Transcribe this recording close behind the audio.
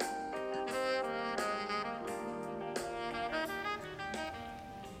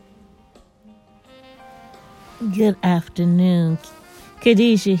Good afternoon.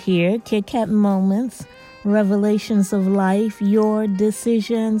 Khadijah here. Kit Kat Moments, revelations of life. Your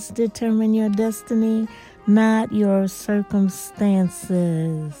decisions determine your destiny, not your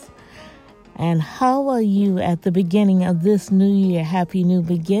circumstances. And how are you at the beginning of this new year? Happy new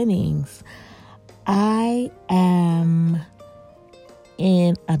beginnings. I am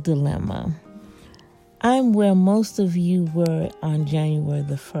in a dilemma. I'm where most of you were on January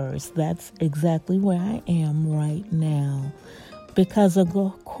the 1st. That's exactly where I am right now. Because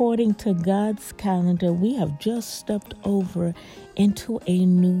according to God's calendar, we have just stepped over into a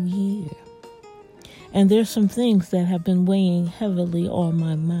new year. And there's some things that have been weighing heavily on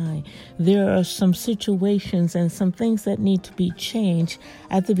my mind. There are some situations and some things that need to be changed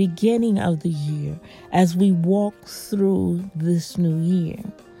at the beginning of the year as we walk through this new year.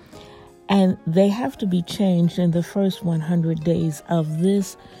 And they have to be changed in the first 100 days of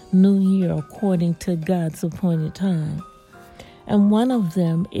this new year according to God's appointed time. And one of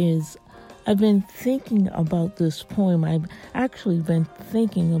them is, I've been thinking about this poem. I've actually been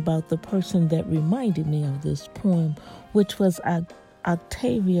thinking about the person that reminded me of this poem, which was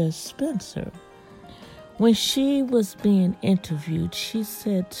Octavia Spencer. When she was being interviewed, she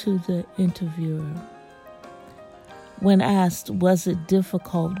said to the interviewer, when asked, was it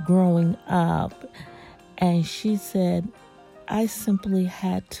difficult growing up? And she said, I simply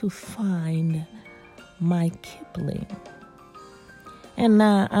had to find my Kipling. And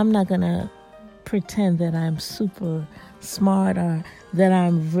now I'm not going to pretend that I'm super smart or that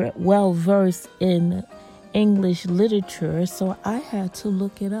I'm well versed in English literature, so I had to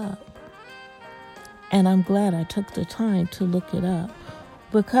look it up. And I'm glad I took the time to look it up,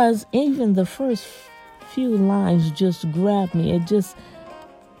 because even the first few lines just grabbed me. It just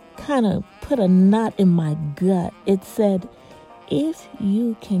kind of put a knot in my gut. It said, if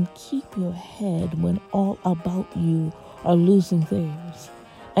you can keep your head when all about you are losing theirs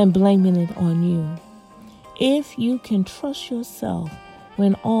and blaming it on you, if you can trust yourself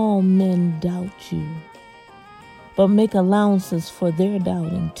when all men doubt you, but make allowances for their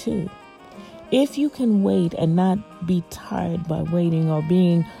doubting too, if you can wait and not be tired by waiting or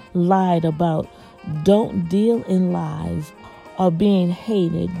being lied about, don't deal in lies, or being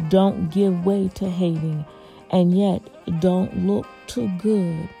hated, don't give way to hating, and yet don't look too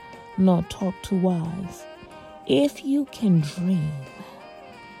good nor talk too wise. If you can dream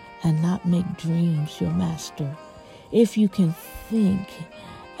and not make dreams your master, if you can think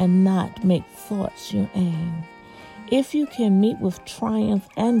and not make thoughts your aim, if you can meet with triumph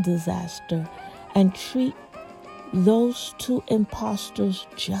and disaster and treat those two impostors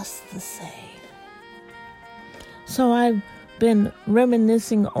just the same. So I've been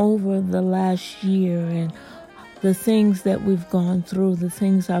reminiscing over the last year and the things that we've gone through, the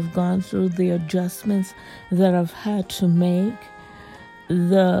things I've gone through, the adjustments that I've had to make,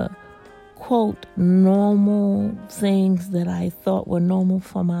 the, quote, normal things that I thought were normal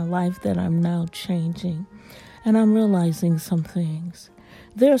for my life that I'm now changing. And I'm realizing some things.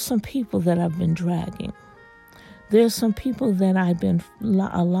 There are some people that I've been dragging. There's some people that I've been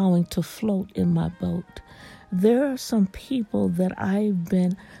allowing to float in my boat. There are some people that I've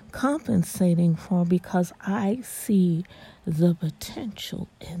been compensating for because I see the potential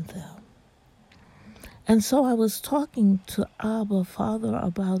in them. And so I was talking to Abba, Father,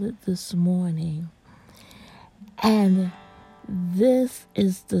 about it this morning. And this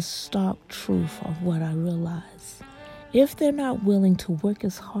is the stark truth of what I realize. If they're not willing to work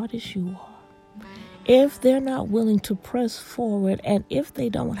as hard as you are, if they're not willing to press forward, and if they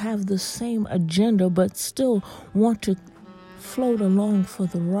don't have the same agenda but still want to float along for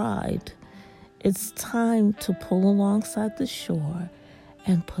the ride, it's time to pull alongside the shore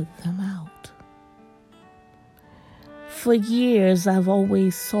and put them out. For years, I've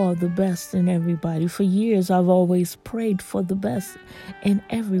always saw the best in everybody. For years, I've always prayed for the best in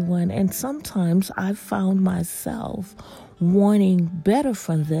everyone. And sometimes I've found myself wanting better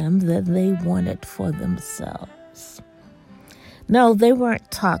for them than they wanted for themselves. No, they weren't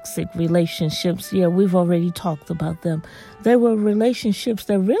toxic relationships. Yeah, we've already talked about them. They were relationships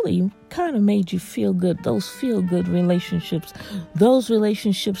that really kind of made you feel good. Those feel-good relationships. Those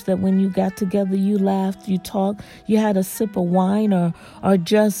relationships that when you got together, you laughed, you talked, you had a sip of wine or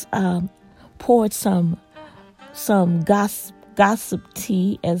just poured some gossip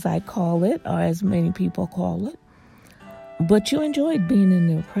tea, as I call it, or as many people call it. But you enjoyed being in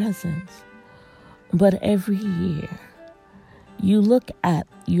their presence. But every year, you look at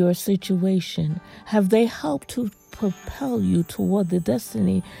your situation. Have they helped to propel you toward the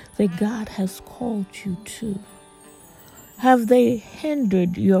destiny that God has called you to? Have they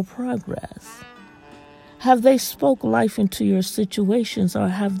hindered your progress? Have they spoke life into your situations, or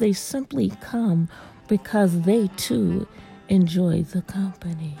have they simply come because they too enjoy the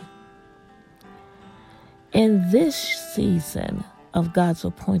company? In this season of God's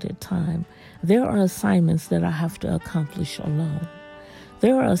appointed time, there are assignments that I have to accomplish alone.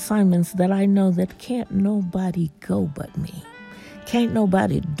 There are assignments that I know that can't nobody go but me. Can't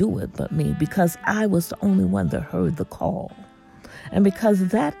nobody do it but me, because I was the only one that heard the call. And because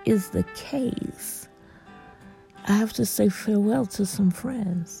that is the case, I have to say farewell to some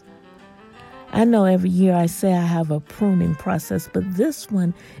friends. I know every year I say I have a pruning process, but this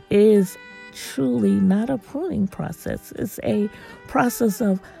one is truly not a pruning process. It's a process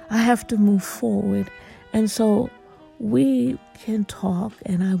of I have to move forward. And so we can talk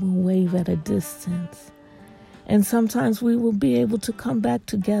and I will wave at a distance. And sometimes we will be able to come back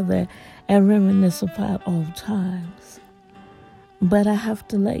together and reminisce about old times. But I have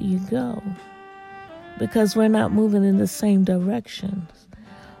to let you go because we're not moving in the same directions.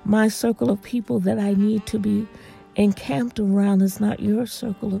 My circle of people that I need to be encamped around is not your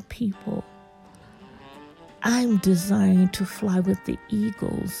circle of people. I'm desiring to fly with the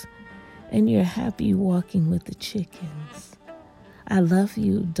eagles, and you're happy walking with the chickens. I love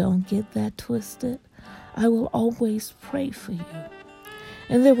you. Don't get that twisted. I will always pray for you.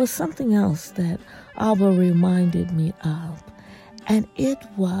 And there was something else that Abba reminded me of, and it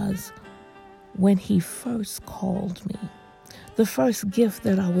was when he first called me. The first gift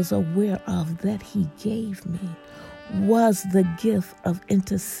that I was aware of that he gave me was the gift of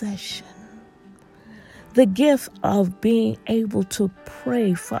intercession. The gift of being able to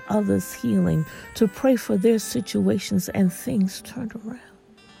pray for others' healing, to pray for their situations and things turned around.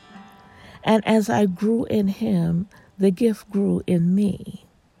 And as I grew in him, the gift grew in me.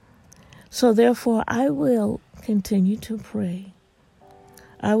 So therefore, I will continue to pray.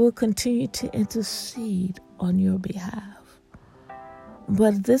 I will continue to intercede on your behalf.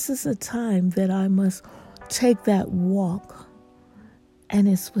 But this is a time that I must take that walk, and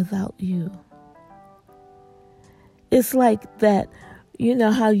it's without you. It's like that, you know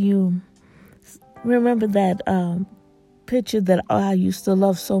how you remember that picture that I used to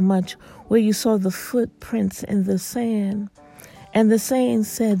love so much, where you saw the footprints in the sand. And the saying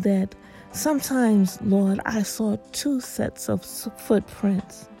said that sometimes, Lord, I saw 2 sets of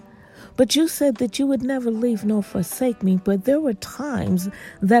footprints. But you said that you would never leave nor forsake me. But there were times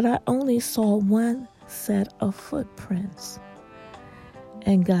that I only saw 1 set of footprints.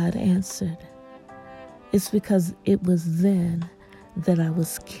 And God answered, it's because it was then that I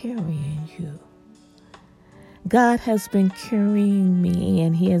was carrying you. God has been carrying me,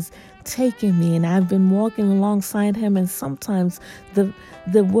 and he has taken me, and I've been walking alongside him. And sometimes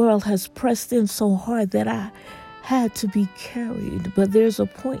the world has pressed in so hard that I had to be carried. But there's a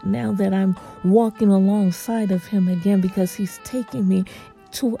point now that I'm walking alongside of him again, because he's taking me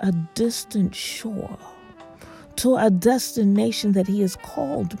to a distant shore, to a destination that he has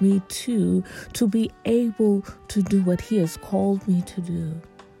called me to be able to do what he has called me to do.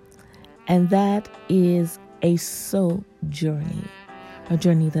 And that is a soul journey, a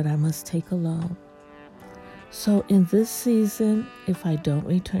journey that I must take alone. So in this season, if I don't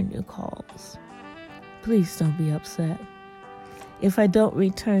return your calls, please don't be upset. If I don't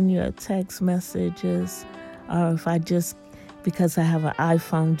return your text messages, or if I just, because I have an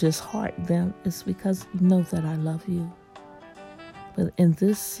iPhone, just heart them, it's because you know that I love you. But in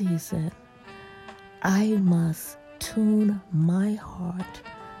this season, I must tune my heart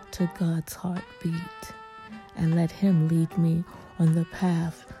to God's heartbeat and let him lead me on the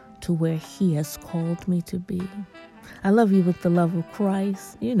path to where he has called me to be. I love you with the love of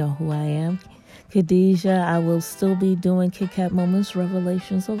Christ. You know who I am. Khadijah. I will still be doing Kit Kat Moments,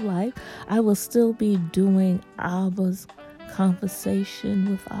 Revelations of Life. I will still be doing Abba's Conversation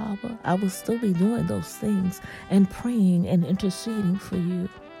with Abba. I will still be doing those things and praying and interceding for you.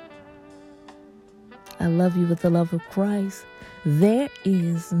 I love you with the love of Christ. There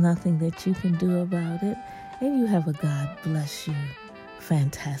is nothing that you can do about it. And you have a God bless you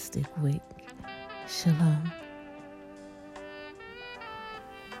fantastic week. Shalom.